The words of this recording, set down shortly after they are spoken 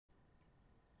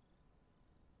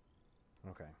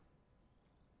Okay.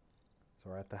 So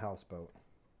we're at the houseboat.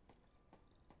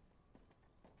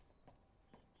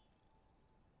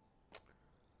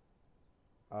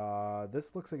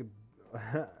 This looks like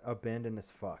abandoned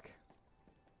as fuck.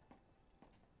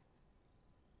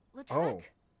 Oh, Lautrec?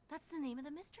 That's the name of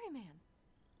the mystery man.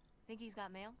 Think he's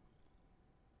got mail?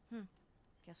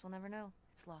 Guess we'll never know.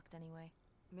 It's locked anyway.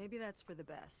 Maybe that's for the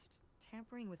best.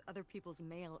 Tampering with other people's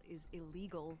mail is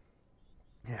illegal.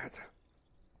 yeah,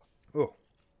 oh,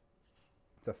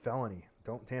 it's a felony.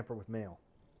 Don't tamper with mail.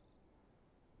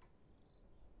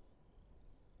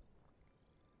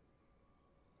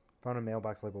 Found a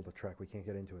mailbox labeled a Trek. We can't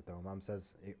get into it though. Mom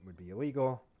says it would be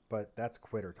illegal, but that's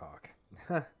quitter talk.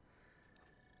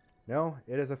 No,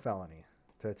 it is a felony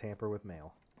to tamper with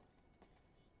mail.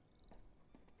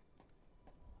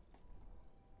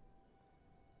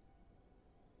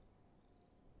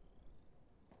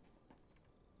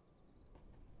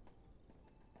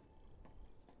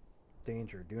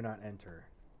 Danger, do not enter.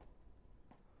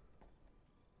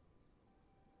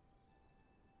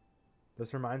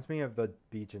 This reminds me of the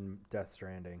beach in Death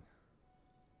Stranding.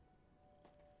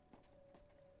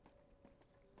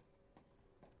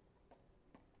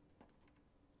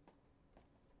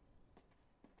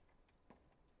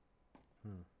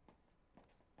 Hmm.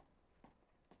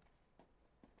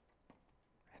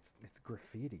 It's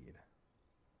graffitied.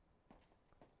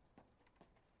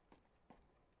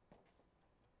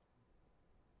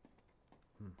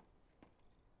 Hmm.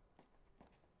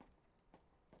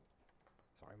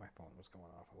 Sorry, my phone was going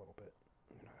off a little bit.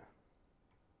 I'm gonna...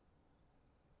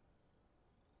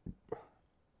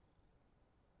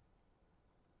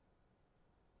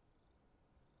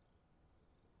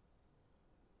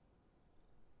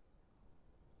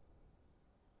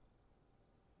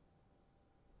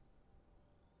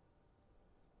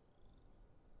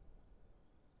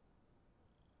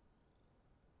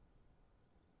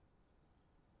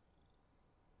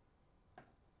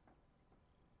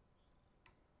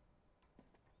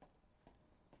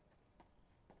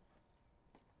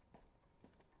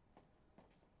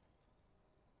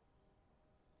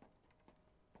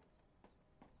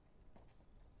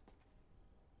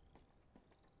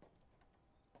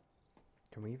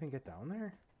 Can we even get down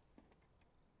there?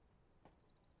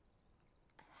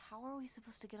 How are we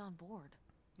supposed to get on board?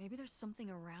 Maybe there's something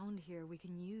around here we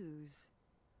can use.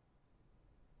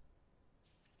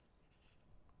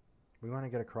 We want to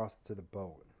get across to the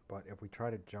boat, but if we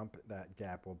try to jump that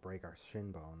gap, we'll break our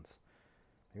shin bones.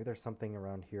 Maybe there's something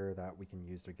around here that we can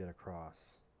use to get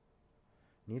across.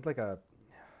 Need like a...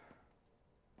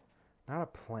 Not a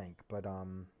plank, but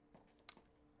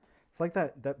it's like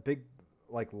that big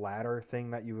like ladder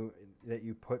thing that you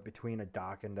put between a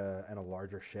dock and a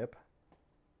larger ship.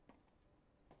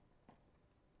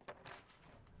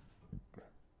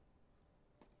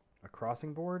 A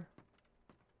crossing board?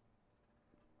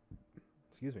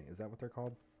 Excuse me, is that what they're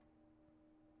called?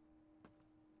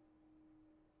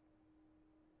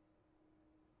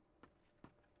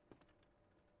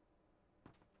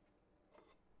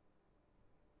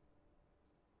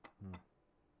 Hmm.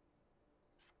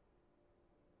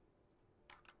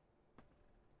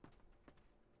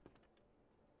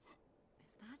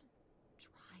 Is that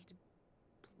dried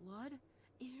blood?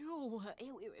 Ew,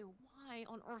 ew, ew, ew. Why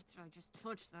on earth did I just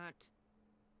touch that?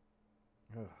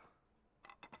 Ugh.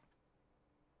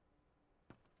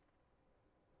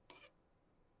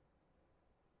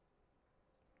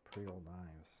 Pretty old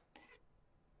knives.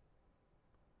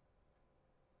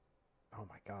 Oh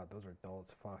my god, those are dull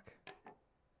as fuck.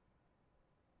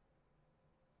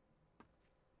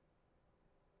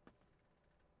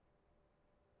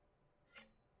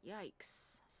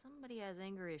 Yikes. Somebody has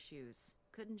anger issues.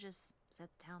 Couldn't just set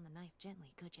down the knife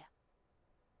gently, could ya?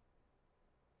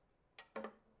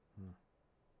 Hmm.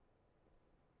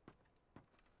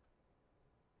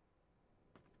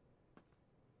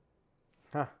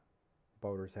 Huh.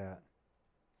 Boater's hat.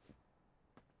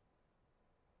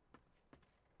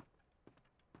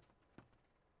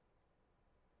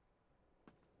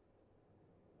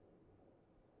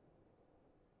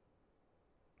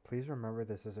 Please remember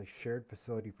this is a shared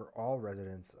facility for all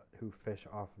residents who fish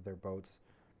off of their boats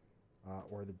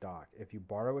or the dock. If you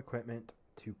borrow equipment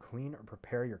to clean or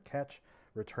prepare your catch,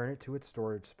 return it to its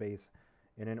storage space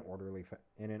in an orderly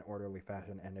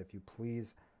fashion. And if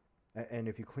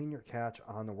you clean your catch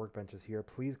on the workbenches here,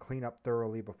 please clean up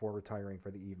thoroughly before retiring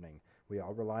for the evening. We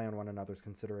all rely on one another's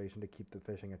consideration to keep the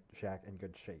fishing shack in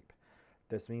good shape.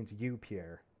 This means you,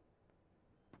 Pierre.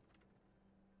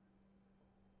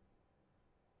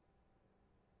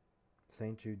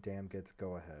 St. Jude Dam gets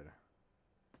go ahead.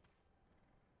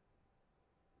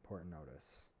 Important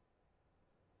notice.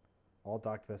 All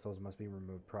docked vessels must be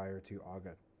removed prior to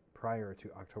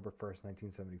October 1st,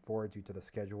 1974, due to the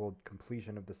scheduled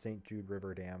completion of the St. Jude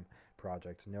River Dam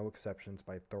project. No exceptions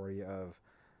by authority of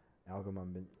Algoma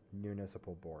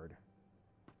Municipal Board.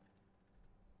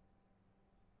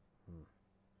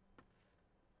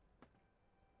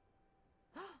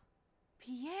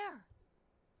 Pierre!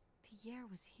 Pierre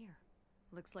was here.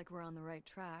 Looks like we're on the right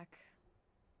track.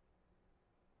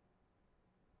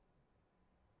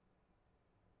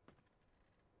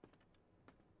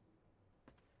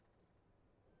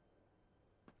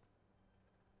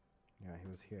 Yeah, he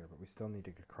was here, but we still need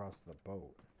to get across the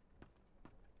boat.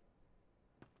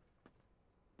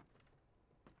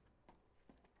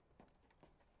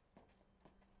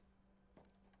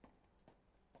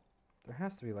 There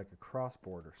has to be like a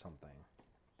crossboard or something.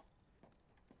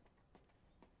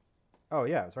 Oh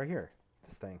yeah, it's right here.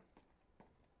 This thing.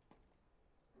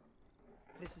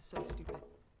 This is so stupid.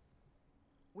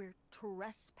 We're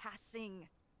trespassing.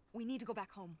 We need to go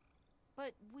back home.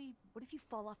 But What if you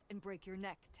fall off and break your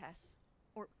neck, Tess?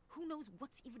 Or who knows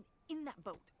what's even in that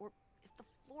boat? Or if the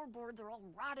floorboards are all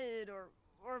rotted, or...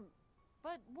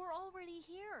 But we're already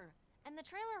here. And the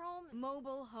trailer home...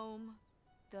 Mobile home.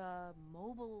 The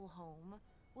mobile home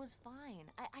was fine.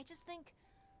 I just think...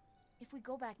 If we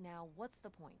go back now, what's the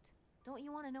point? Don't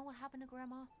you want to know what happened to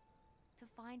Grandma? To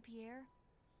find Pierre?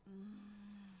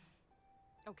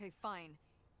 Okay, fine.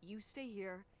 You stay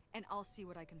here, and I'll see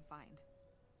what I can find.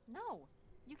 No,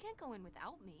 you can't go in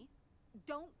without me.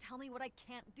 Don't tell me what I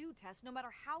can't do, Tess. No matter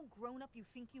how grown up you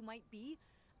think you might be,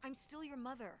 I'm still your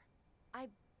mother.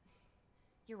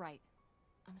 You're right.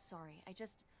 I'm sorry.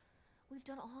 We've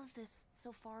done all of this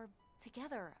so far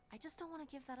together. I just don't want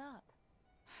to give that up.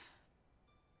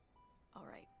 All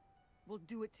right. We'll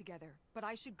do it together, but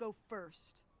I should go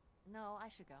first. No, I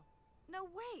should go. No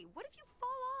way! What if you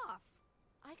fall off?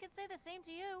 I could say the same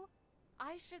to you.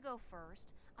 I should go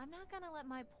first. I'm not gonna let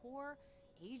my poor,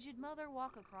 aged mother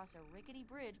walk across a rickety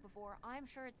bridge before I'm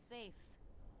sure it's safe.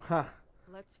 Ha!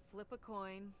 Let's flip a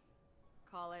coin.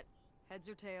 Call it heads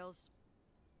or tails.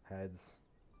 Heads.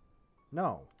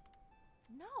 No.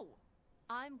 No,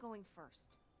 I'm going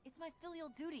first. It's my filial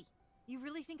duty. You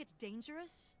really think it's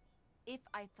dangerous? If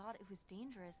I thought it was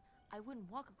dangerous, I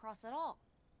wouldn't walk across at all.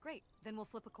 Great, then we'll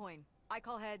flip a coin. I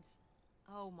call heads.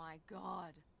 Oh my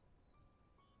god.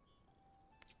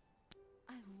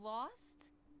 I lost?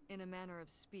 In a manner of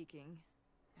speaking.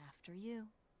 After you.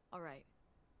 All right.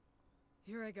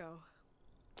 Here I go.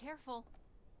 Careful.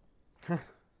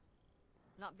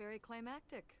 Not very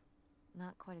climactic.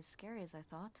 Not quite as scary as I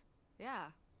thought. Yeah,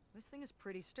 this thing is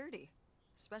pretty sturdy.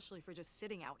 Especially for just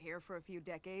sitting out here for a few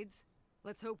decades.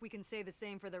 Let's hope we can say the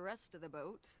same for the rest of the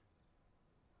boat.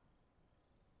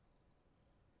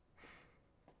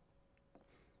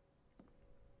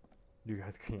 You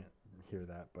guys can't hear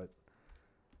that, but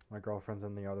my girlfriend's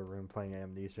in the other room playing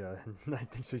Amnesia, and I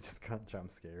think she just got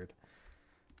jump scared.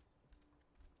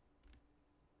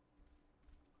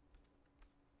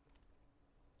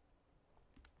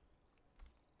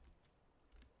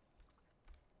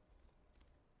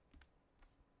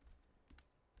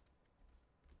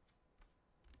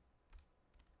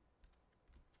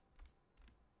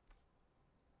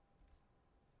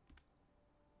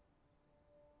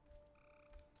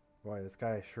 Boy, this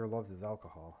guy sure loves his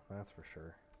alcohol, that's for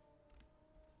sure.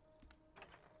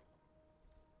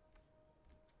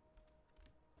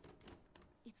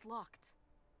 It's locked.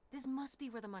 This must be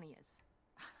where the money is.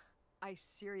 I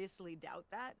seriously doubt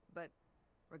that, but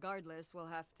regardless, we'll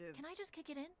have to... Can I just kick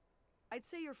it in? I'd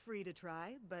say you're free to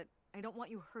try, but I don't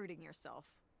want you hurting yourself.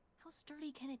 How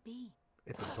sturdy can it be?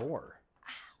 It's a door.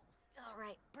 Ow. All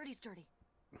right, pretty sturdy.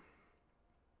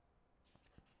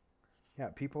 Yeah,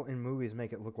 people in movies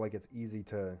make it look like it's easy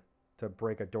to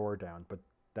break a door down, but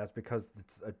that's because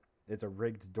it's a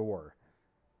rigged door.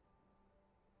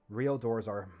 Real doors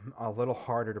are a little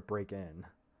harder to break in.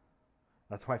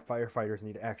 That's why firefighters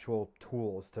need actual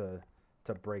tools to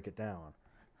break it down.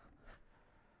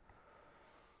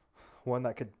 One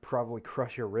that could probably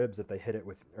crush your ribs if they hit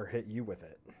you with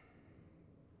it.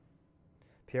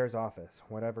 Pierre's office.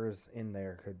 Whatever's in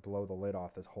there could blow the lid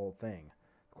off this whole thing.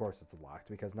 Of course it's locked,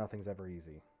 because nothing's ever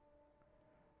easy.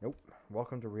 Nope.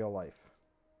 Welcome to real life.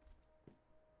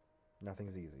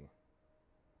 Nothing's easy.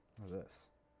 What's this?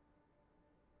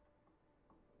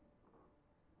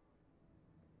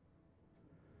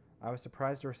 I was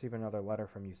surprised to receive another letter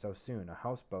from you so soon. A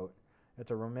houseboat. It's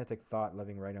a romantic thought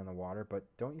living right on the water, but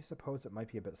don't you suppose it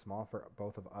might be a bit small for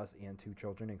both of us and 2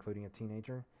 children, including a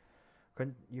teenager?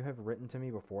 Couldn't you have written to me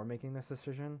before making this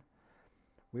decision?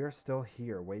 We are still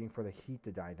here, waiting for the heat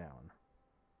to die down.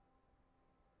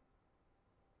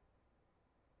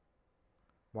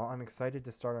 While I'm excited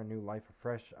to start our new life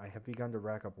afresh, I have begun to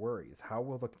rack up worries. How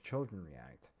will the children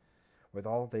react? With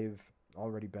all they've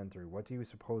already been through, what do you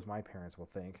suppose my parents will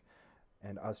think?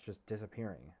 And us just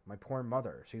disappearing. My poor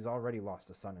mother, she's already lost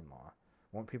a son-in-law.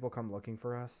 Won't people come looking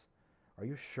for us? Are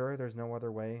you sure there's no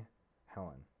other way?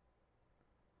 Helen.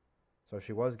 So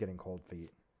she was getting cold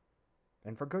feet.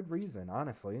 And for good reason,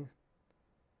 honestly.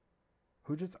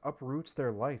 Who just uproots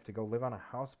their life to go live on a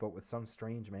houseboat with some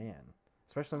strange man?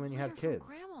 Especially when you have kids.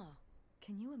 Grandma.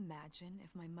 Can you imagine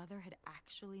if my mother had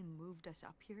actually moved us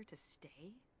up here to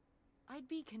stay? I'd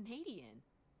be Canadian.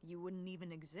 You wouldn't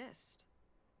even exist.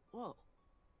 Whoa.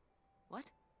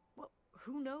 What? Well,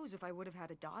 who knows if I would have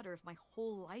had a daughter if my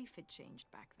whole life had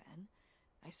changed back then.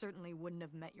 I certainly wouldn't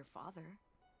have met your father.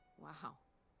 Wow.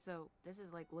 So, this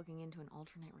is like looking into an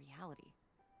alternate reality.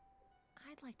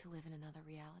 I'd like to live in another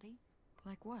reality.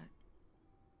 Like what?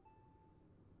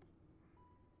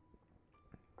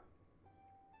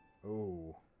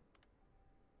 Ooh.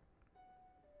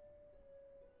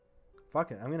 Fuck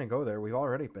it, I'm gonna go there. We've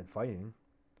already been fighting.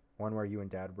 One where you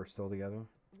and Dad were still together.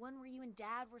 One where you and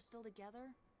Dad were still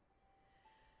together?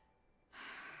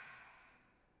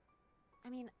 I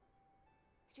mean,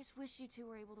 I just wish you two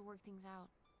were able to work things out.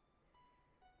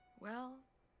 Well,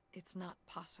 it's not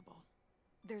possible.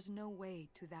 There's no way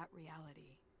to that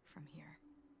reality from here.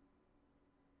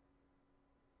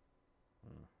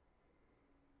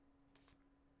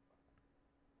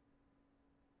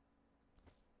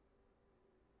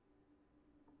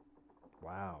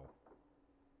 Wow.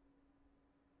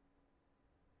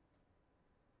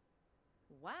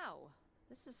 Wow.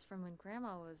 This is from when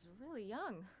Grandma was really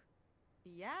young.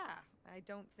 Yeah, I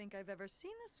don't think I've ever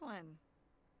seen this one.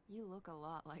 You look a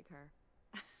lot like her.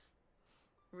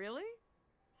 Really?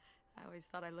 I always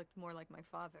thought I looked more like my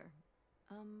father.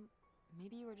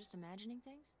 Maybe you were just imagining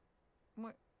things?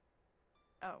 What?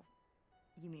 Oh,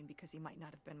 you mean because he might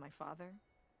not have been my father?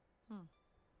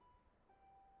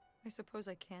 I suppose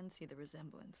I can see the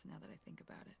resemblance now that I think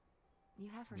about it. You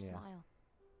have her Yeah. smile.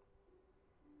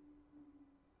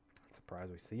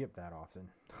 Surprised we see it that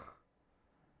often.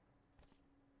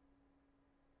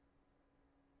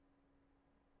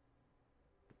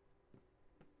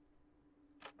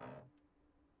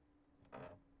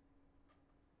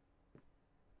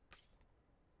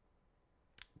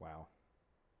 Wow.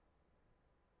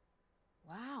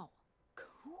 Wow.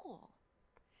 Cool.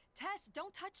 Tess,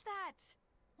 don't touch that!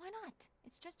 Why not?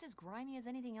 It's just as grimy as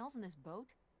anything else in this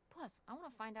boat. Plus, I want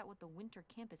to find out what the winter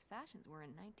campus fashions were in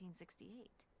 1968.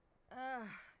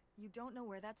 You don't know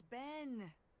where that's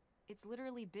been. It's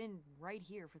literally been right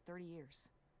here for 30 years.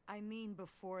 I mean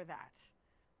before that.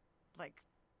 Like...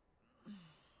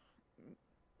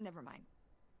 Never mind.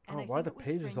 And Oh, I why think the it was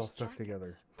pages all fringed stuck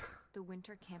together? jackets The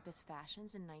winter campus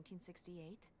fashions in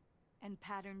 1968? and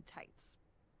patterned tights.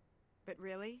 But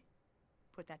really?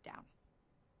 Put that down.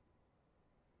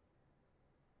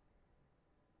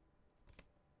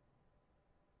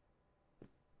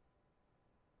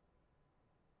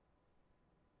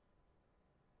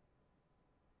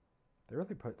 They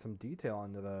really put some detail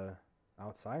into the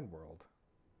outside world.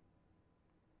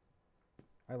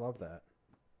 I love that.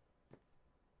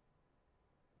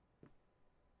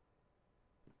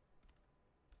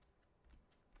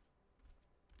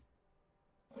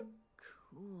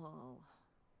 Cool.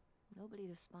 Nobody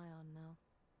to spy on, though.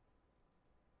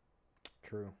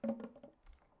 True.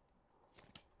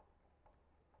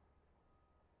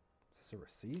 Is this a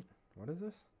receipt? What is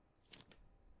this?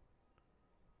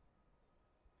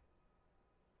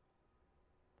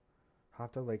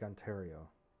 Hopta Lake, Ontario.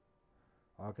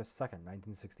 August 2nd,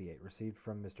 1968. Received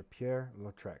from Mr. Pierre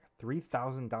Lautrec.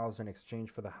 $3,000 in exchange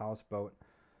for the houseboat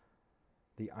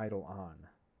The Idle On.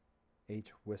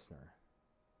 H. Wisner.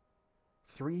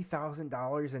 $3,000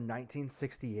 in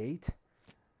 1968?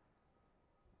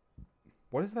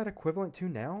 What is that equivalent to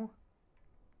now?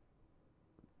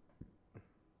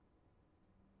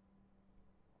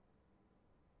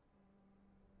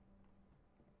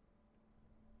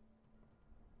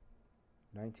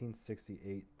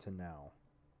 $1968 to now.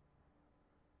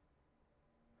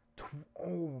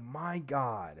 Oh my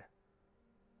God.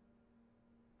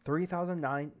 $3,000 in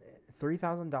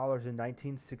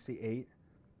 1968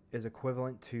 is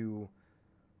equivalent to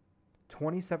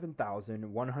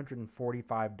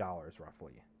 $27,145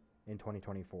 roughly in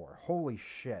 2024. Holy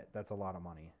shit, that's a lot of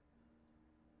money.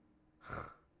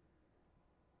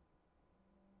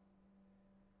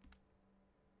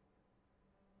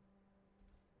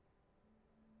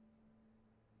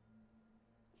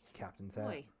 Captain's hat.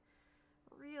 Boy,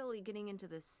 really getting into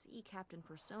the sea captain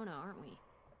persona, aren't we?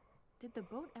 Did the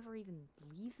boat ever even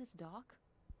leave this dock?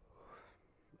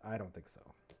 I don't think so.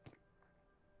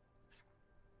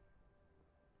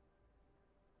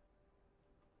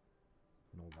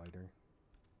 lighter.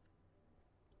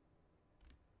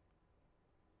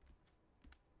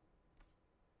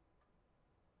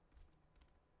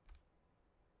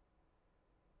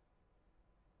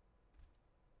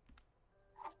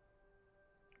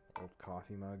 Old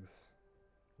coffee mugs.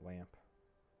 Lamp.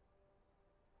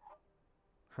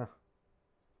 Huh.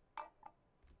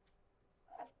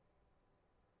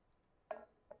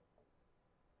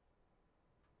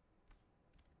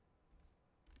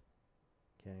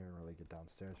 Can't even really get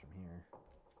downstairs from here.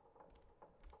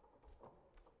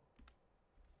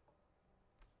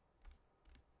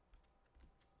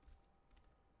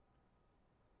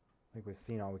 I think we've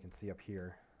seen all we can see up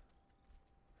here.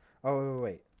 Oh,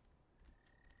 wait.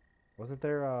 Wasn't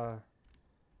there,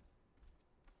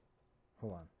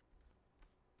 hold on.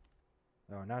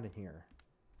 No, not in here.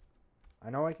 I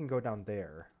know I can go down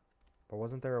there, but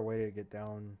wasn't there a way to get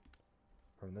down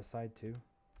from this side too?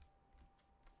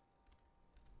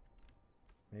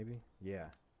 Maybe? Yeah.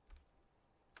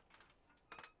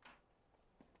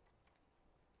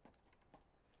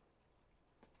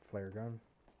 Flare gun.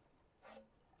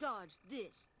 Dodge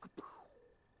this.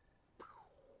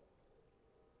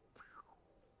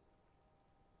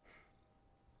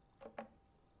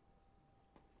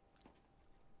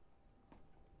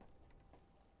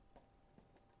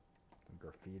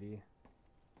 Graffiti.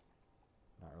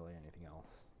 Not really anything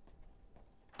else.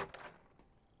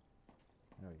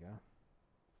 There we go.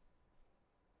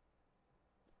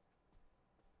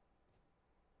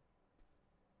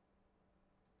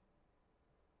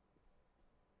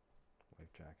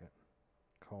 Life jacket.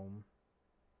 Comb.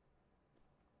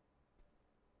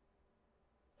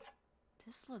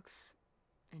 This looks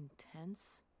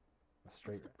intense. A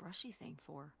straight. What's the brushy thing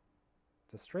for?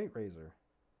 It's a straight razor.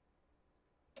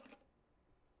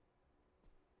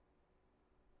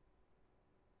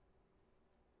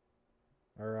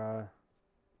 Or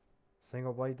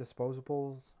single blade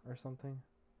disposables or something.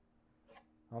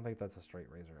 I don't think that's a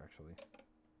straight razor actually.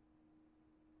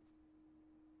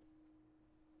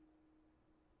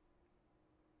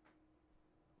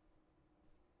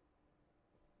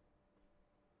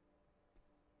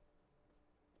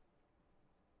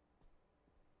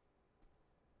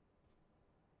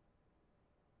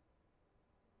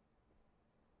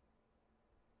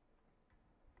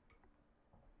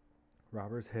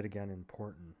 Robbers hit again in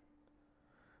Porton.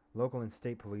 Local and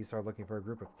state police are looking for a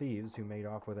group of thieves who made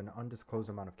off with an undisclosed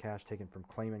amount of cash taken from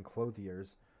claimant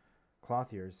clothiers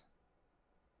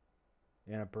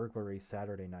in a burglary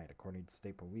Saturday night. According to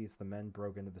state police, the men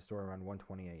broke into the store around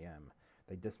 1:20 a.m.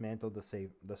 They dismantled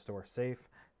the store safe,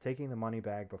 taking the money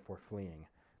bag before fleeing.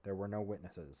 There were no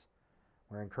witnesses.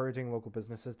 We're encouraging local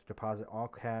businesses to deposit all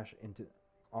cash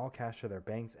to their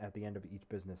banks at the end of each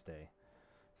business day,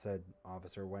 said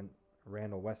Officer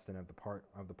Randall Weston of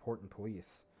the Porton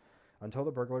Police. Until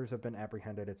the burglars have been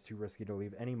apprehended, it's too risky to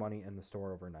leave any money in the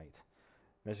store overnight.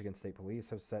 Michigan State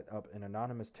Police have set up an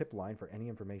anonymous tip line for any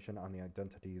information on the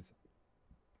identities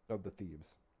of the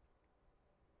thieves.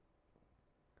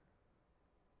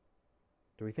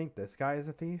 Do we think this guy is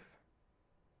a thief?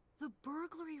 The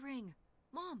burglary ring.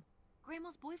 Mom,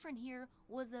 Grandma's boyfriend here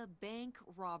was a bank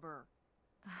robber.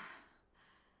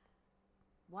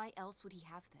 Why else would he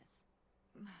have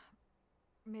this?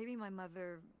 Maybe my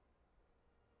mother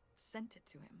sent it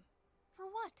to him. For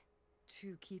what?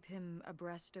 To keep him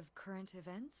abreast of current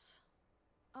events?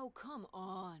 Oh, come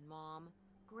on, Mom.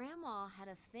 Grandma had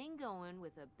a thing going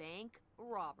with a bank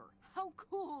robber. How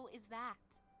cool is that?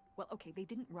 Well, okay, they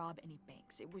didn't rob any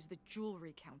banks. It was the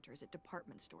jewelry counters at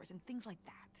department stores and things like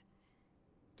that.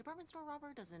 Department store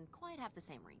robber doesn't quite have the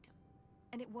same ring to it.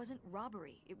 And it wasn't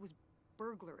robbery, it was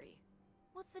burglary.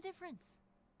 What's the difference?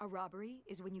 A robbery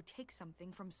is when you take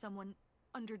something from someone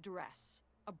under duress.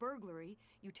 A burglary,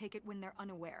 you take it when they're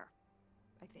unaware,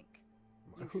 I think.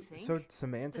 You think? So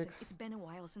semantics? Listen, it's been a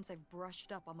while since I've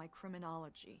brushed up on my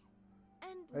criminology.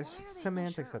 And why are they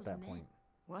semantics so sure at it was that men? point.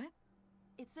 What?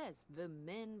 It says the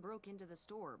men broke into the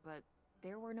store, but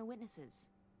there were no witnesses.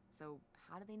 So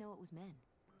how do they know it was men?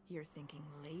 You're thinking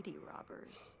lady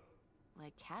robbers.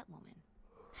 Like Catwoman.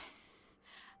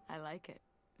 I like it.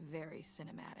 Very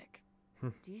cinematic.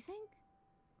 Do you think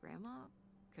Grandma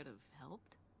could have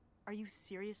helped? Are you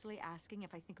seriously asking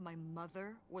if I think my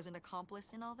mother was an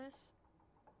accomplice in all this?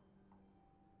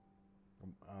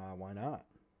 Why not?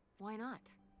 Why not?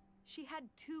 She had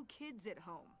 2 kids at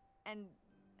home, and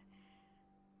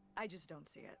I just don't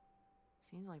see it.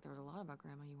 Seems like there was a lot about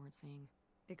Grandma you weren't seeing.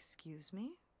 Excuse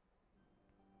me?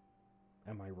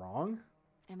 Am I wrong?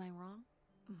 Am I wrong?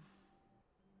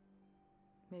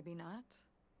 Maybe not.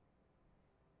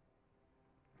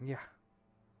 Yeah.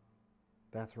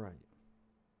 That's right.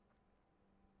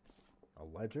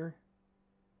 A ledger?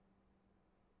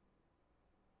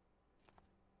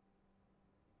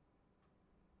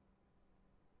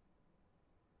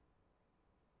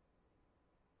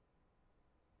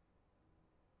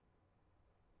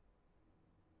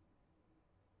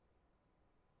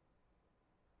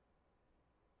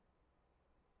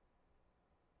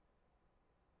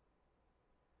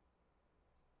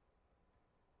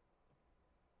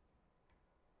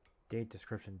 Date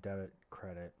description, debit,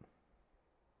 credit.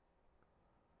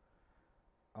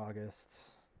 August.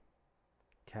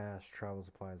 Cash, travel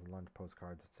supplies, lunch,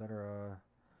 postcards, etc.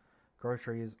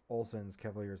 Groceries, Olson's,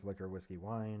 Cavaliers, liquor, whiskey,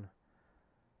 wine.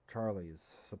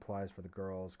 Charlie's, supplies for the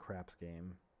girls, craps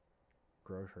game.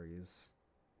 Groceries.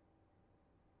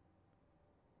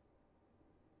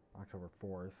 October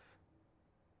 4th.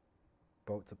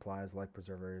 Boat supplies, life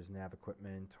preservers, nav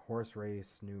equipment, horse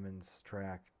race, Newman's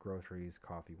track, groceries,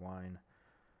 coffee, wine.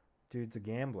 Dude's a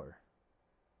gambler.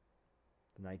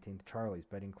 The 19th, Charlie's,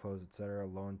 betting clothes, etc.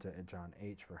 Loan to John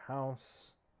H. for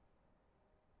house.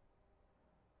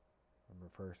 November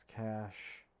 1st,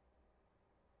 cash.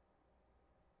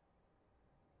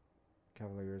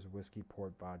 Cavaliers, whiskey,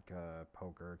 port, vodka,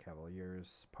 poker,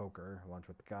 Cavaliers, poker, lunch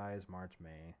with the guys, March,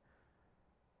 May.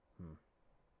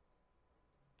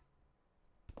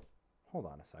 Hold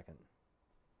on a second.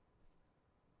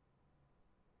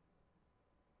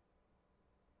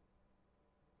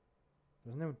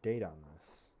 There's no date on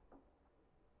this.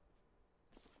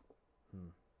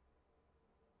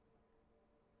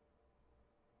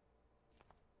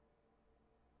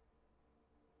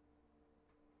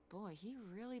 Boy, he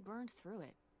really burned through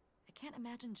it. I can't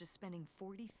imagine just spending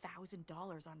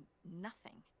 $40,000 on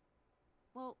nothing.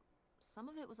 Well, some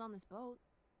of it was on this boat.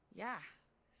 Yeah,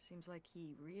 seems like he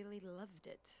really loved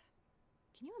it.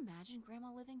 Can you imagine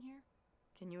Grandma living here?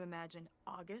 Can you imagine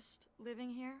August living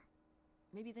here?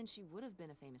 Maybe then she would have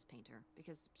been a famous painter,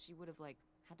 because she would have, like,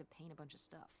 had to paint a bunch of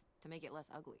stuff to make it less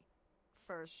ugly.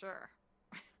 For sure.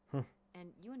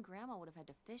 And you and Grandma would have had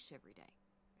to fish every day.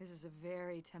 This is a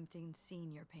very tempting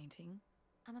scene you're painting.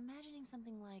 I'm imagining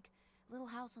something like Little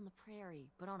House on the Prairie,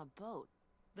 but on a boat.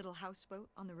 Little houseboat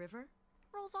on the river?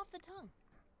 Rolls off the tongue.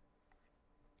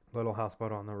 Little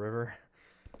houseboat on the river.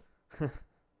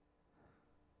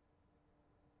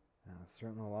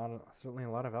 Certainly a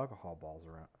lot of alcohol balls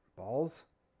around. Balls?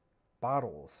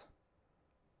 Bottles.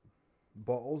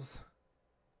 Balls.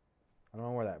 I don't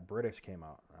know where that British came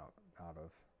out of.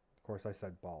 Of course, I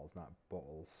said balls, not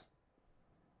bowls.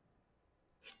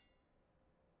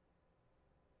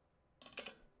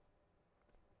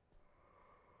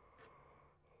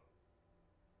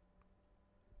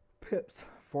 Pips,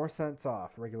 4 cents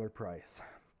off, regular price.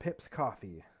 Pips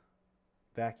Coffee,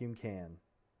 vacuum can,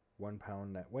 1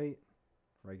 pound net weight,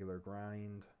 regular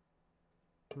grind.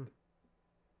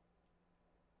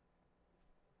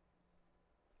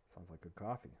 Sounds like good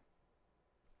coffee.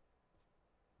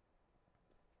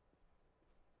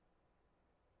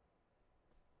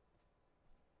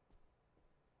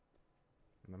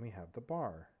 And then we have the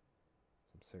bar.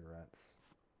 Some cigarettes.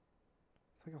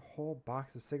 It's like a whole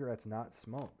box of cigarettes not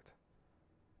smoked.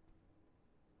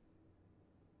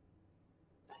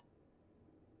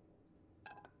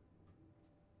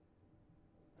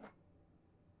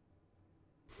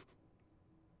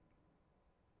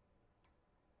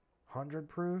 $100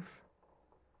 proof.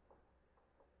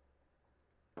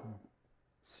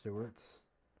 Stewart's.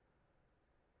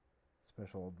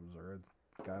 Special old reserve.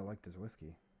 Guy liked his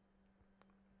whiskey.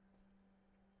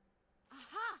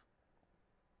 Aha!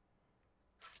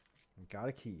 Got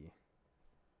a key.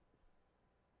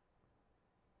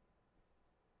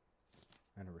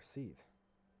 And a receipt.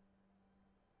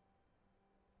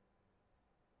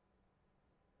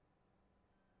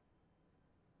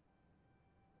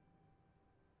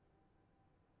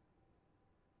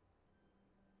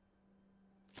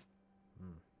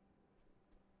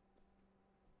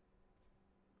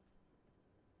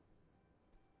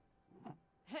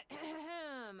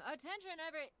 Attention,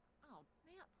 Oh,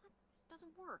 man, what? This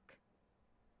doesn't work.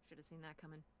 Should have seen that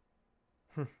coming.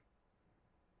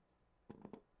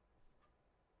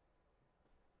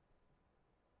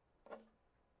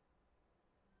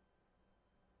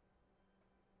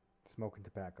 Smoking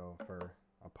tobacco for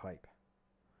a pipe.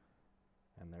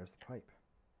 And there's the pipe.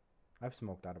 I've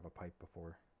smoked out of a pipe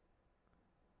before.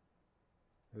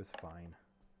 It was fine.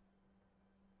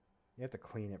 You have to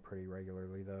clean it pretty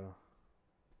regularly, though.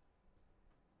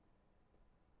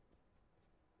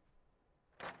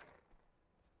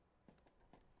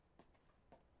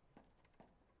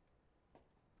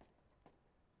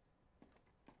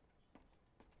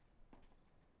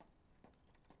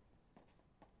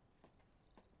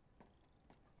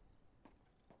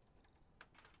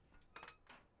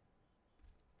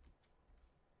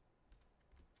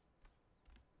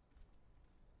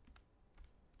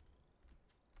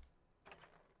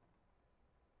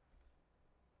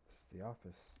 the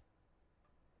office.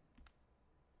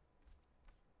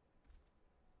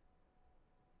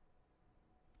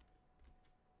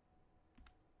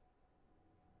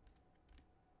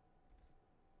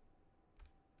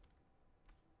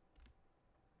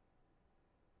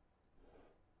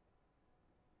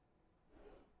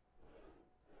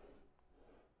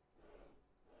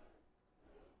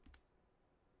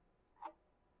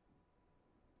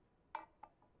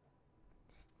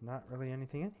 It's not really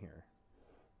anything in here.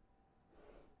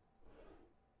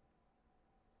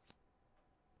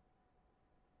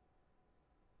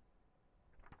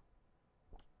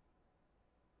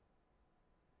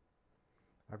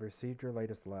 I've received your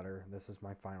latest letter. This is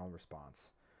my final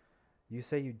response. You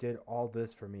say you did all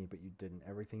this for me, but you didn't.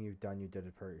 Everything you've done, you did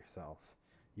it for yourself.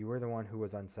 You were the one who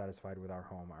was unsatisfied with our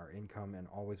home, our income, and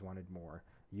always wanted more.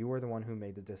 You were the one who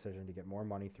made the decision to get more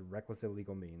money through reckless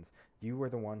illegal means. You were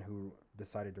the one who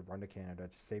decided to run to Canada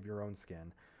to save your own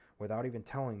skin without even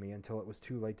telling me until it was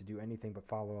too late to do anything but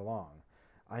follow along.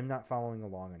 I'm not following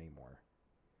along anymore.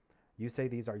 You say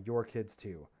these are your kids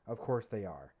too. Of course they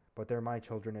are. But they're my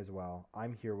children as well.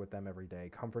 I'm here with them every day,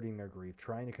 comforting their grief,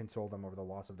 trying to console them over the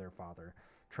loss of their father,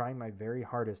 trying my very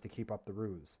hardest to keep up the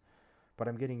ruse. But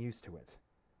I'm getting used to it.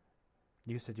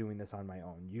 Used to doing this on my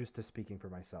own, used to speaking for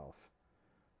myself,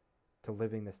 to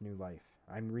living this new life.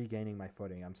 I'm regaining my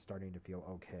footing. I'm starting to feel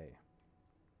okay.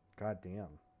 God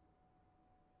damn.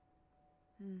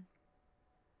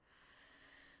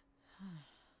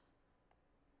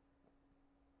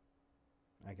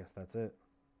 I guess that's it.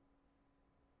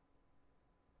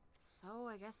 So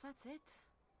I guess that's it.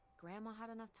 Grandma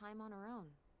had enough time on her own.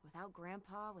 Without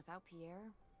Grandpa, without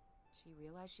Pierre. She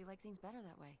realized she liked things better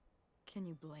that way. Can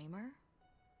you blame her?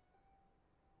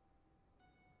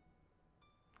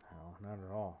 No, not at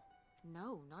all.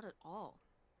 No, not at all.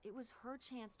 It was her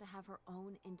chance to have her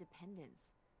own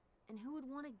independence. And who would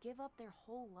want to give up their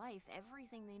whole life,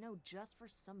 everything they know, just for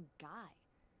some guy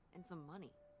and some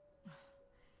money?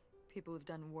 People have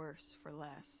done worse for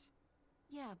less.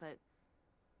 Yeah, but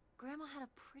Grandma had a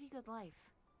pretty good life,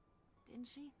 didn't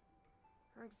she?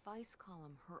 Her advice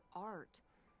column, her art,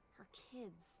 her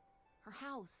kids, her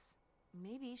house.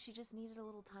 Maybe she just needed a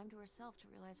little time to herself to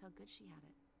realize how good she had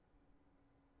it.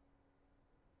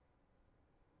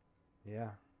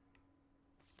 Yeah.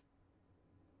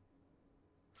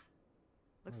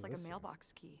 Looks What like a is this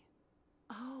mailbox key.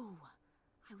 Oh,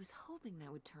 I was hoping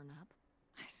that would turn up.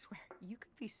 I swear, you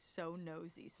could be so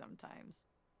nosy sometimes.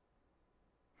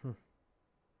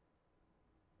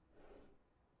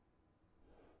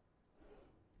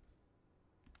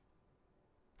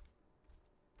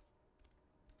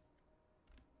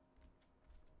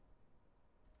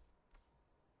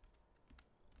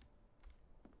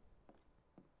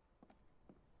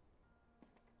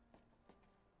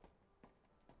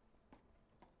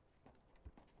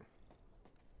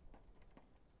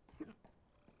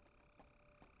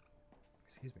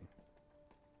 Excuse me.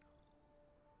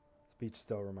 This beach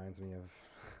still reminds me of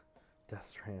Death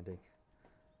Stranding.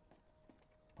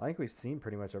 I think we've seen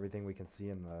pretty much everything we can see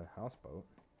in the houseboat.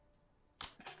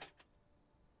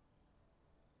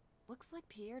 Looks like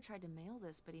Pierre tried to mail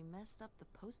this, but he messed up the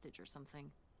postage or something.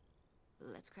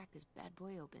 Let's crack this bad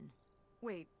boy open.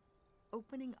 Wait,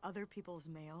 opening other people's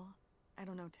mail? I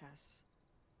don't know, Tess.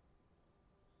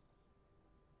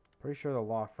 Pretty sure the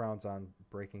law frowns on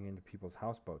breaking into people's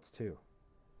houseboats, too.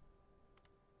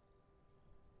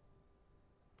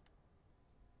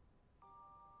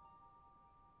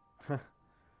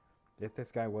 If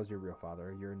this guy was your real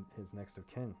father, you're his next of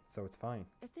kin, so it's fine.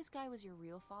 If this guy was your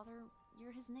real father,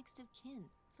 you're his next of kin,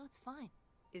 so it's fine.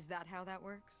 Is that how that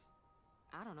works?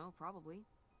 I don't know, probably.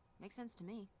 Makes sense to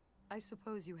me. I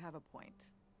suppose you have a point.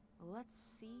 Let's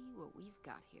see what we've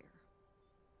got here.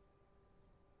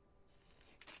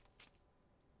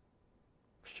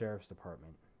 Sheriff's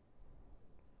Department.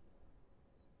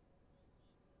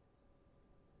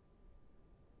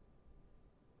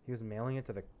 He was mailing it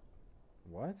to the...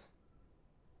 What?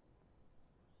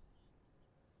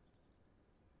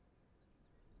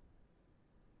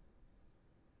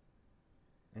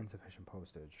 Insufficient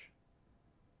postage.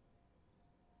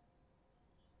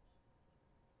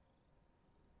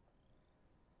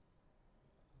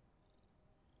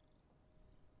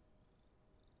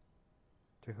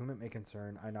 To whom it may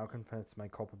concern, I now confess my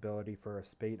culpability for a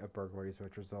spate of burglaries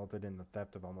which resulted in the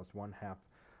theft of almost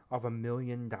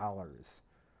 $500,000.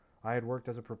 I had worked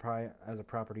as a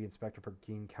property inspector for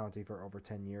Keene County for over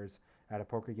 10 years. At a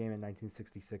poker game in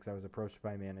 1966, I was approached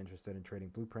by a man interested in trading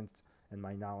blueprints and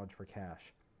my knowledge for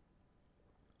cash.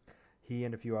 He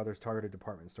and a few others targeted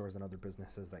department stores and other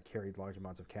businesses that carried large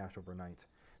amounts of cash overnight.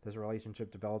 This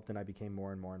relationship developed and I became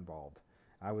more and more involved.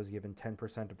 I was given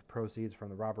 10% of the proceeds from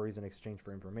the robberies in exchange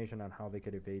for information on how they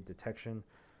could evade detection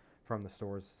from the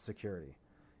store's security.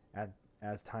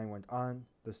 As time went on,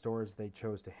 the stores they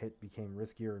chose to hit became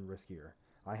riskier and riskier.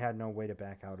 I had no way to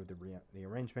back out of the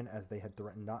arrangement, as they had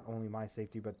threatened not only my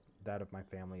safety but that of my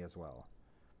family as well.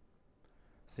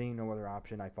 Seeing no other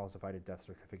option, I falsified a death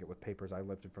certificate with papers I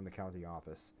lifted from the county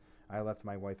office. I left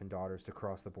my wife and daughters to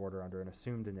cross the border under an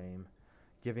assumed name,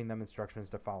 giving them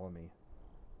instructions to follow me.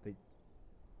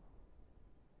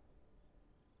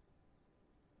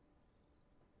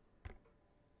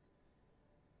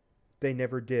 They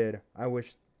never did.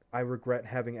 I regret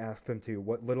having asked them to.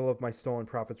 What little of my stolen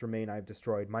profits remain I have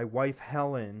destroyed. My wife,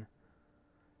 Helen,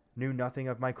 knew nothing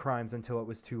of my crimes until it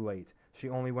was too late. She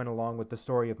only went along with the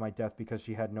story of my death because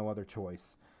she had no other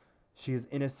choice. She is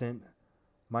innocent.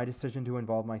 My decision to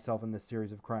involve myself in this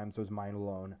series of crimes was mine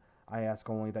alone. I ask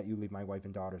only that you leave my wife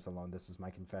and daughters alone. This is my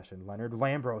confession. Leonard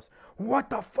Lambros. What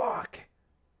the fuck?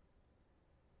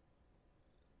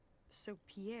 So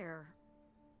Pierre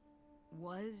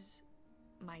was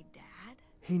my dad?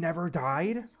 He never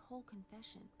died? His whole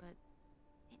confession, but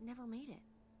it never made it.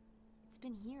 It's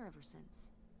been here ever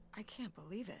since. I can't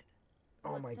believe it.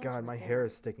 Oh Well, my it says god, right my there. hair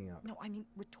is sticking up. No, I mean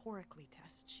rhetorically,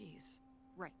 Tess. Jeez.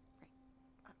 Right.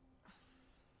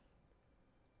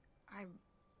 I'm...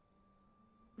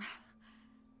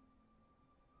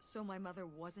 So my mother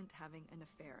wasn't having an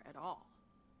affair at all.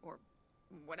 Or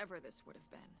whatever this would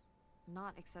have been.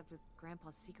 Not except with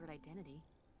Grandpa's secret identity.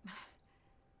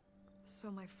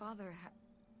 So my father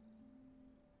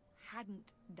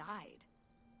hadn't died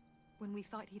when we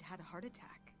thought he'd had a heart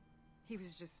attack. He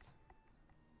was just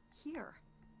here,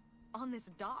 on this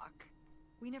dock.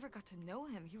 We never got to know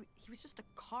him. He was just a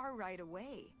car ride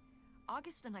away.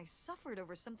 August and I suffered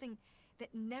over something that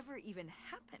never even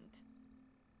happened.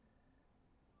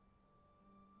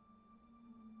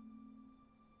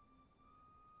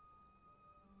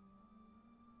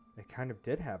 It kind of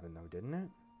did happen though, didn't it?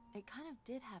 It kind of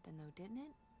did happen though, didn't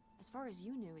it? As far as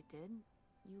you knew, it did.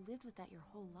 You lived with that your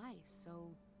whole life,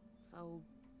 so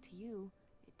to you,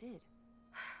 it did.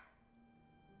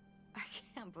 I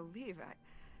can't believe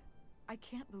I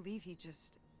can't believe he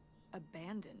just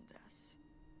abandoned us.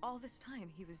 All this time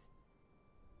he was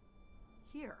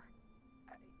here.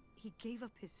 He gave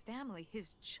up his family,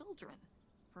 his children.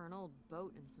 For an old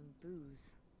boat and some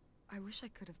booze. I wish I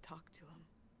could have talked to him.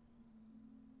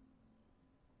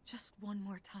 Just one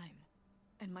more time.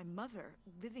 And my mother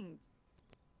living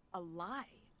a lie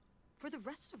for the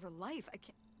rest of her life. I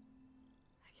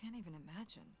can't even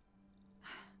imagine.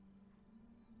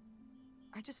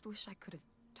 I just wish I could have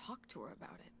talked to her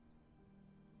about it.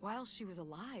 While she was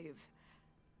alive.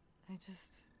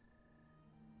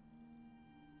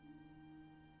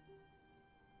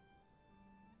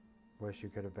 Wish you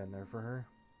could have been there for her.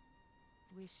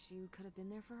 Wish you could have been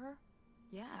there for her?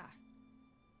 Yeah.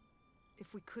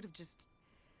 If we could have just...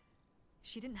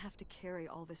 She didn't have to carry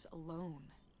all this alone.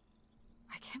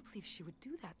 I can't believe she would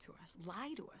do that to us,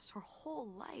 lie to us, her whole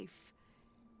life.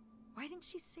 Why didn't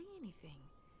she say anything?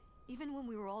 Even when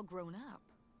we were all grown up.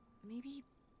 Maybe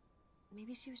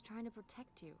she was trying to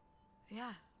protect you.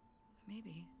 Yeah,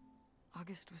 maybe.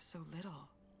 August was so little.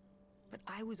 But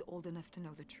I was old enough to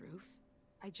know the truth.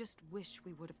 I just wish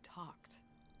we would have talked.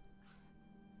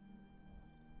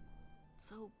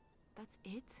 So, that's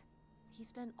it? He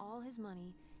spent all his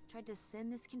money, tried to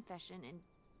send this confession, and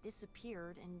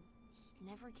disappeared, and he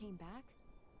never came back?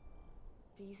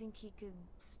 Do you think he could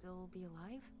still be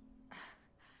alive?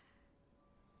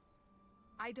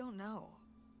 I don't know.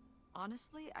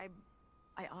 Honestly, I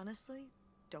honestly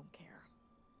don't care.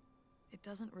 It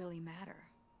doesn't really matter,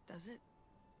 does it?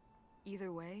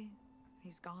 Either way,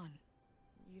 he's gone.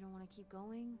 You don't want to keep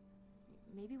going?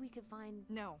 Maybe we could find...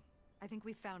 No, I think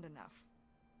we've found enough.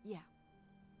 Yeah.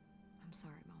 I'm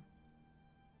sorry, Mom.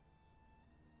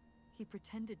 He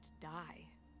pretended to die.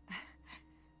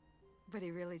 But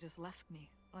he really just left me,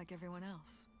 like everyone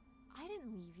else. I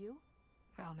didn't leave you.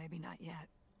 Well, maybe not yet.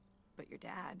 But your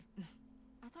dad...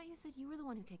 I thought you said you were the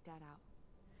one who kicked Dad out.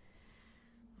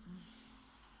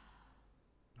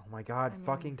 Oh my god, I mean-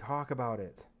 fucking talk about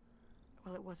it.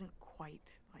 Well, it wasn't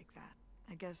quite like that.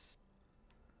 I guess...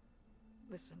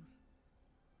 Listen.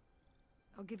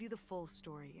 I'll give you the full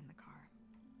story in the car.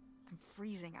 I'm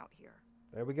freezing out here.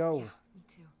 There we go. Yeah, me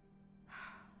too.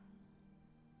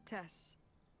 Tess,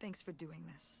 thanks for doing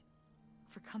this.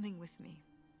 For coming with me.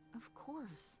 Of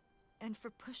course. And for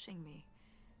pushing me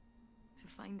to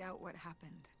find out what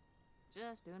happened.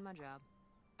 Just doing my job.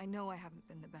 I know I haven't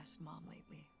been the best mom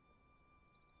lately.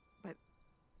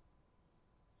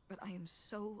 But I am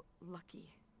so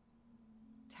lucky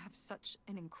to have such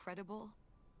an incredible,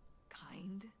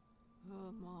 kind.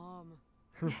 Oh,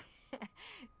 Mom.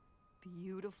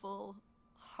 Beautiful,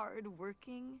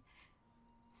 hardworking.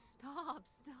 Stop,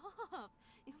 stop.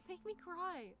 You'll make me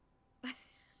cry.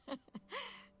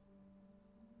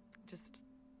 Just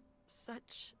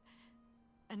such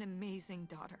an amazing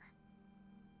daughter.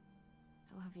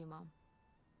 I love you, Mom.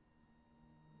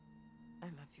 I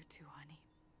love you too, honey.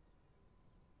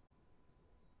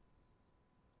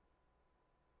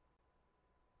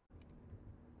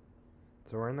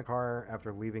 So we're in the car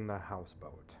after leaving the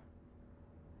houseboat.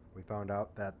 We found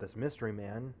out that this mystery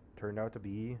man turned out to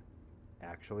be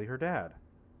actually her dad.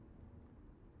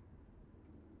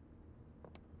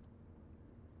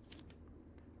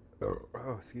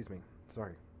 Oh, excuse me.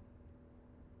 Sorry.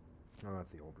 Oh,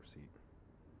 that's the older seat.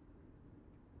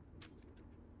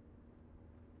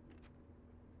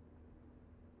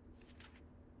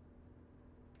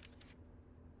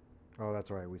 Oh,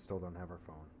 that's right. We still don't have our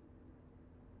phone.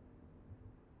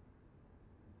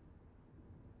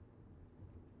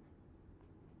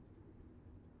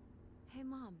 Hey,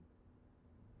 Mom.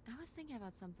 I was thinking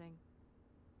about something.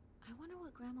 I wonder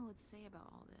what Grandma would say about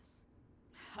all this.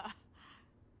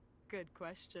 Good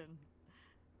question.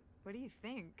 What do you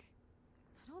think?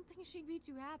 I don't think she'd be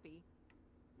too happy.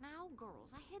 Now,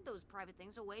 girls, I hid those private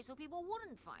things away so people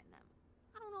wouldn't find them.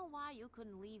 I don't know why you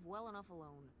couldn't leave well enough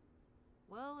alone.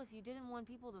 Well, if you didn't want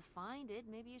people to find it,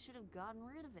 maybe you should have gotten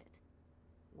rid of it.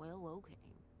 Well, okay.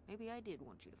 Maybe I did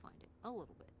want you to find it. A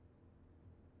little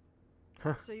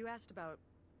bit. So you asked about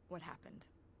what happened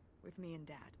with me and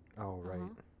Dad. Oh, right.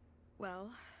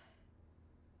 Well,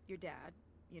 your dad,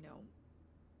 you know,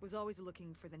 was always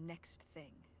looking for the next thing.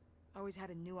 Always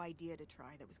had a new idea to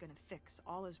try that was going to fix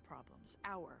all his problems,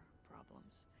 our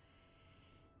problems.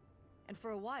 And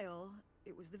for a while,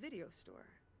 it was the video store.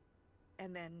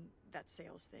 And then that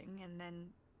sales thing, and then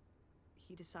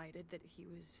he decided that he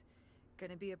was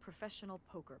going to be a professional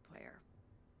poker player.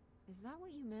 Is that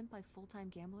what you meant by full-time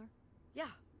gambler? Yeah.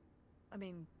 I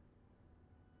mean,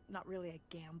 not really a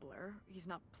gambler. He's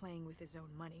not playing with his own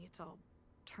money. It's all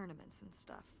tournaments and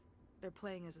stuff. They're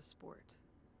playing as a sport.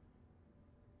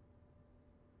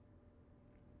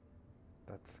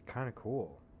 That's kind of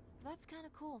cool. That's kind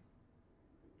of cool.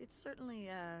 It's certainly,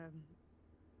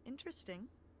 interesting.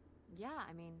 Yeah,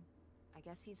 I mean, I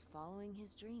guess he's following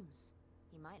his dreams.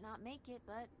 He might not make it,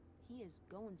 but he is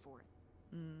going for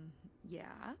it.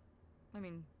 Yeah. I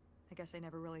mean, I guess I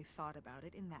never really thought about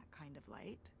it in that kind of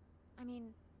light. I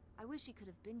mean, I wish he could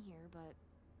have been here, but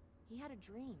he had a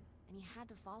dream, and he had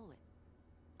to follow it.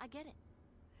 I get it.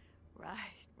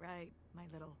 Right, my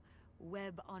little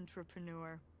web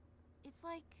entrepreneur. It's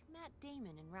like Matt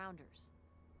Damon in Rounders.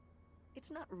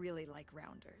 It's not really like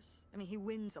Rounders. I mean, he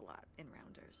wins a lot in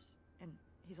Rounders, and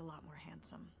he's a lot more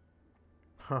handsome.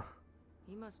 Huh.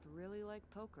 He must really like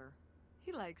poker.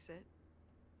 He likes it.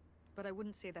 But I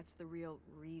wouldn't say that's the real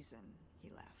reason he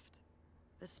left.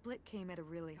 The split came at a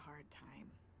really hard time.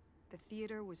 The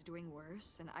theater was doing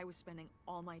worse, and I was spending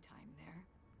all my time there.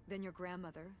 Then your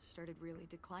grandmother started really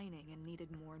declining and needed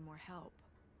more and more help.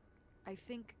 I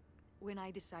think when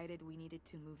I decided we needed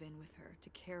to move in with her, to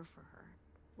care for her,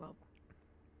 well,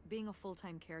 being a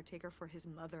full-time caretaker for his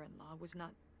mother-in-law was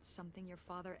not something your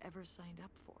father ever signed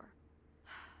up for.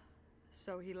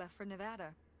 So he left for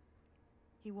Nevada.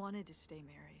 He wanted to stay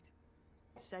married.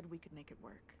 Said we could make it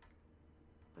work.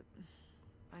 But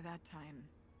by that time...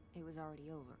 It was already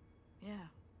over. Yeah,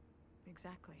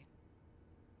 exactly.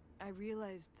 I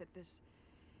realized that this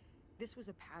was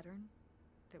a pattern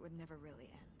that would never really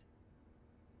end.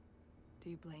 Do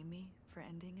you blame me for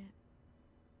ending it?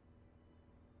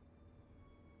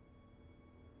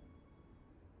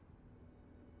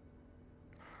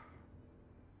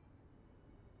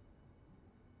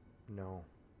 No.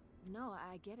 No,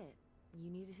 I get it. You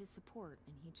needed his support,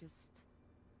 and he just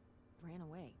ran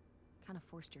away. Kind of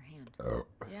forced your hand. Oh,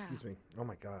 Yeah. excuse me. Oh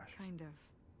my gosh. Kind of.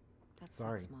 That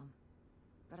Sorry. sucks, Mom.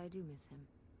 But I do miss him.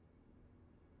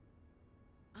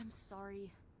 I'm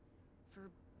sorry for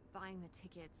buying the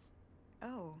tickets.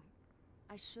 Oh,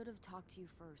 I should have talked to you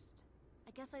first.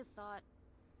 I guess I thought,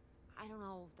 I don't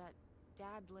know, that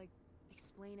Dad,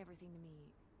 explain everything to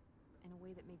me in a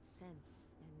way that made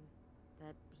sense, and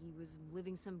that he was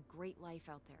living some great life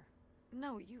out there.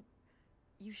 no,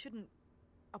 you shouldn't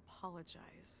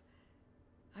apologize.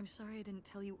 I'm sorry I didn't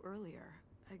tell you earlier.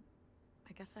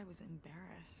 I guess I was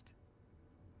embarrassed.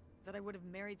 That I would have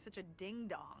married such a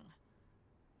ding-dong.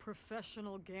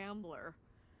 Professional gambler.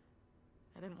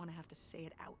 I didn't want to have to say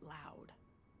it out loud.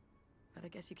 But I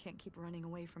guess you can't keep running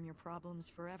away from your problems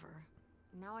forever.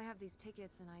 Now I have these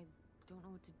tickets, and I don't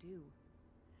know what to do.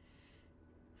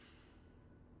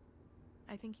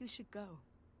 I think you should go.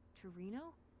 to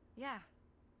Reno? Yeah.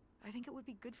 I think it would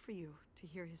be good for you to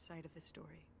hear his side of the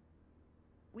story.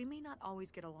 We may not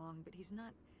always get along, but he's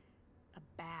not a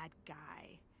bad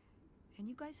guy. And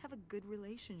you guys have a good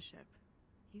relationship.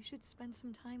 You should spend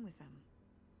some time with him.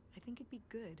 I think it'd be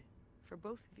good for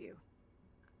both of you.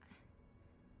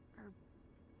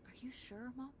 Are you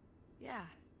sure, Mom? Yeah,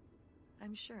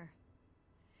 I'm sure.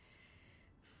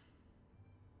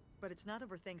 But it's not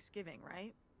over Thanksgiving,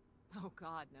 right? Oh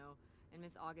God, no. And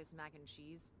Miss August mac and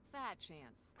cheese? Fat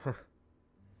chance.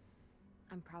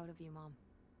 I'm proud of you, Mom.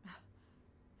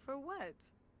 For what?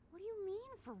 What do you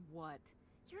mean, for what?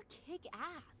 You're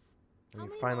kick-ass. And How you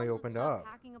many finally moms would opened stop up.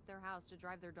 packing up their house to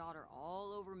drive their daughter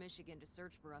all over Michigan to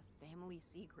search for a family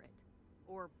secret?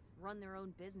 Or run their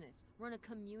own business, run a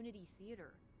community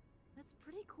theater. That's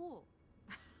pretty cool.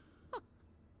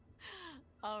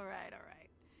 All right.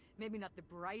 Maybe not the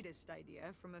brightest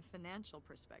idea from a financial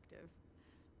perspective,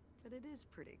 but it is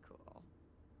pretty cool.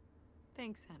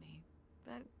 Thanks, honey.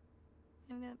 That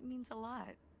means a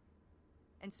lot.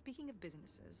 And speaking of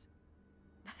businesses,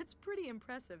 that's pretty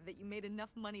impressive that you made enough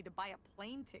money to buy a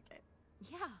plane ticket.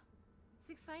 Yeah, it's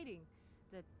exciting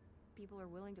that people are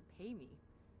willing to pay me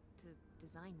to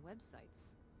design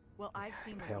websites. Well, I've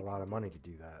seen I what pay a you lot can of do, money to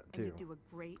do that, and you too. do a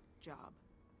great job.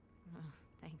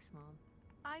 Thanks, Mom.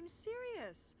 I'm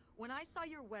serious. When I saw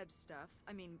your web stuff,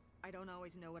 I mean, I don't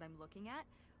always know what I'm looking at,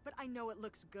 but I know it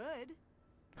looks good.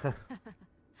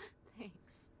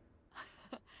 Thanks.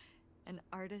 An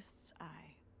artist's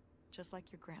eye, just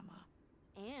like your grandma.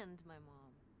 And my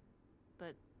mom.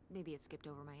 But maybe it skipped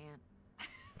over my aunt.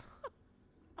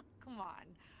 Come on,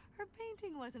 her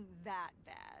painting wasn't that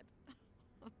bad.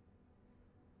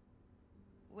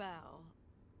 Well,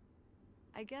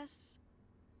 I guess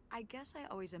I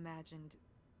always imagined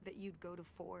that you'd go to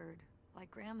Ford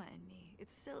like Grandma and me.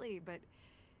 It's silly, but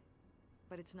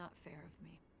it's not fair of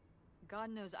me.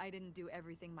 God knows I didn't do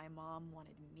everything my mom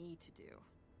wanted me to do.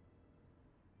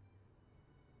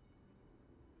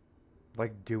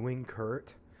 Like doing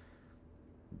Kurt?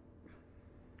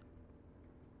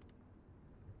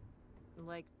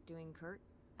 Like doing Kurt?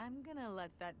 I'm gonna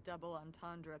let that double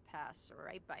entendre pass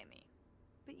right by me.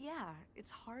 But yeah, it's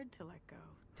hard to let go,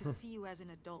 to see you as an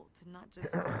adult, not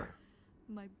just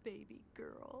my baby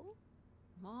girl.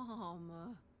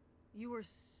 Mom. You were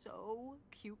so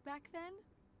cute back then,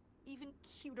 even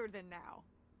cuter than now.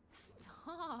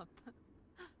 Stop.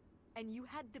 And you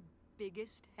had the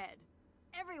biggest head.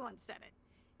 Everyone said it.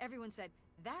 Everyone said,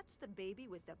 that's the baby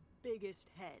with the biggest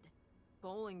head.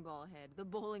 Bowling ball head. The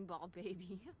bowling ball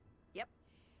baby. Yep.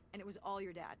 And it was all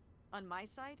your dad. On my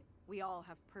side, we all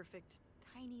have perfect,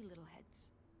 tiny little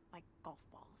heads. Like golf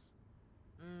balls.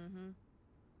 Mm-hmm.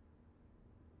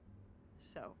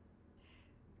 So,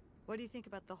 what do you think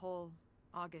about the whole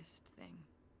August thing?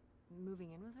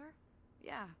 Moving in with her?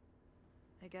 Yeah.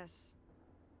 I guess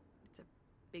it's a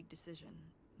big decision,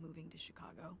 moving to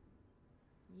Chicago.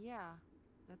 Yeah,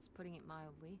 that's putting it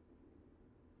mildly.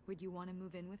 Would you want to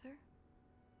move in with her?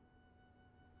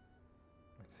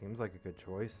 It seems like a good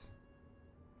choice.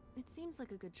 It seems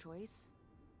like a good choice.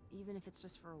 Even if it's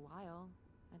just for a while,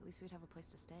 at least we'd have a place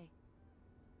to stay.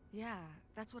 Yeah,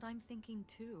 that's what I'm thinking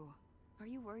too. Are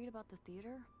you worried about the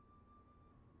theater?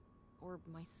 Or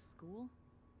my school?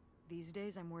 These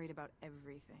days I'm worried about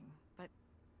everything, but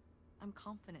I'm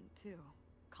confident too.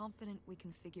 Confident we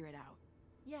can figure it out.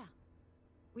 Yeah.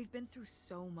 We've been through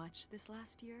so much this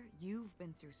last year. You've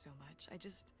been through so much.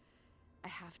 I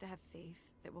have to have faith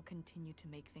that we'll continue to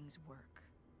make things work.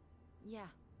 Yeah.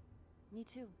 Me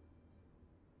too.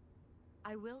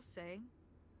 I will say,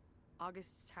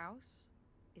 August's house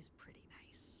is pretty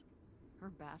nice. Her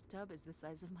bathtub is the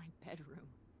size of my bedroom.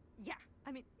 Yeah,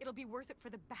 I mean, it'll be worth it for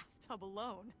the bathtub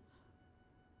alone.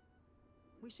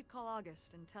 We should call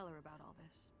August and tell her about all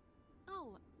this.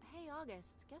 Oh, hey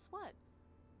August, guess what?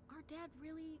 Our dad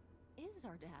really is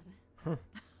our dad.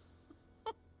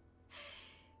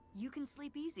 You can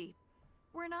sleep easy.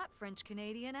 We're not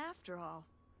French-Canadian after all.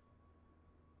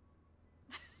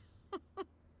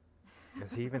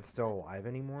 Is he even still alive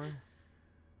anymore?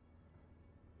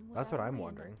 That's what Whatever I'm we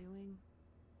end up wondering. doing,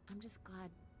 I'm just glad.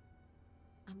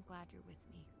 I'm glad you're with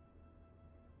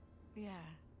me. Yeah.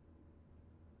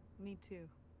 Me too.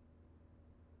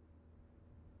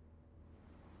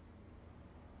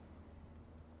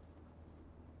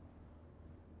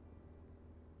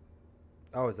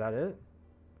 Oh, is that it?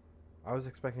 I was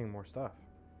expecting more stuff.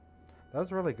 That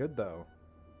was really good, though.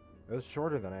 It was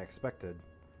shorter than I expected.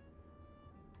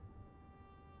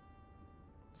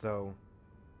 So,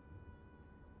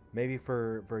 maybe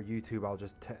for YouTube, I'll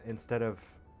just, instead of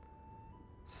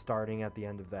starting at the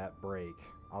end of that break,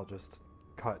 I'll just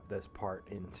cut this part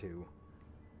into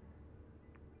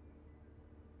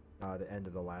the end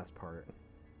of the last part.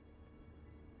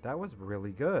 That was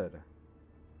really good.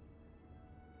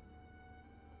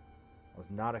 I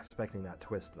was not expecting that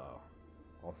twist, though.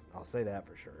 I'll say that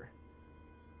for sure.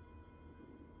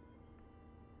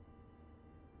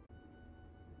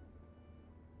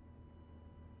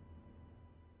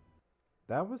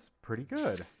 That was pretty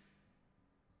good.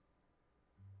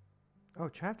 Oh,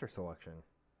 chapter selection.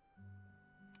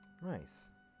 Nice.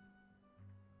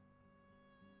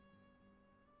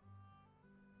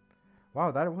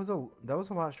 Wow, that was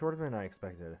a lot shorter than I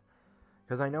expected.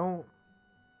 Because I know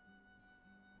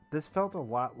this felt a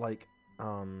lot like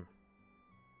Gone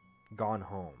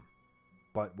Home,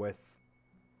 but with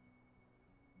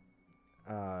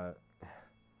I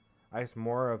guess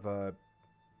more of a,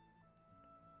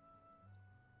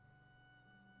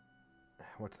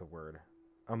 what's the word?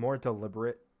 A more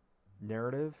deliberate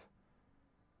narrative,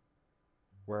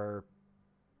 where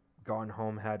Gone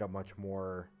Home had a much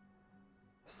more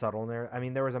subtle narrative. I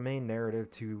mean, there was a main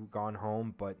narrative to Gone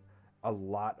Home, but a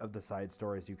lot of the side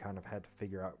stories you kind of had to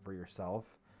figure out for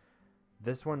yourself.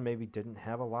 This one maybe didn't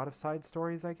have a lot of side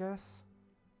stories, I guess.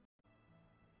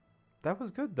 That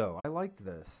was good, though. I liked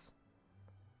this.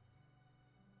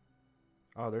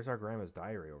 Oh, there's our grandma's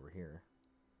diary over here.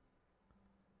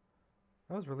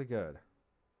 That was really good.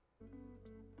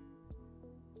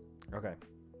 Okay.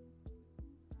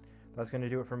 That's going to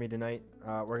do it for me tonight.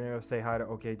 We're going to go say hi to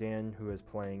OK Dan, who is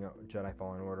playing Jedi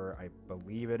Fallen Order. I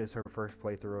believe it is her first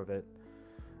playthrough of it.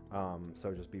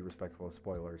 So just be respectful of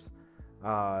spoilers.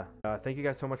 Thank you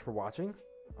guys so much for watching.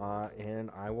 And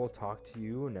I will talk to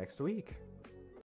you next week.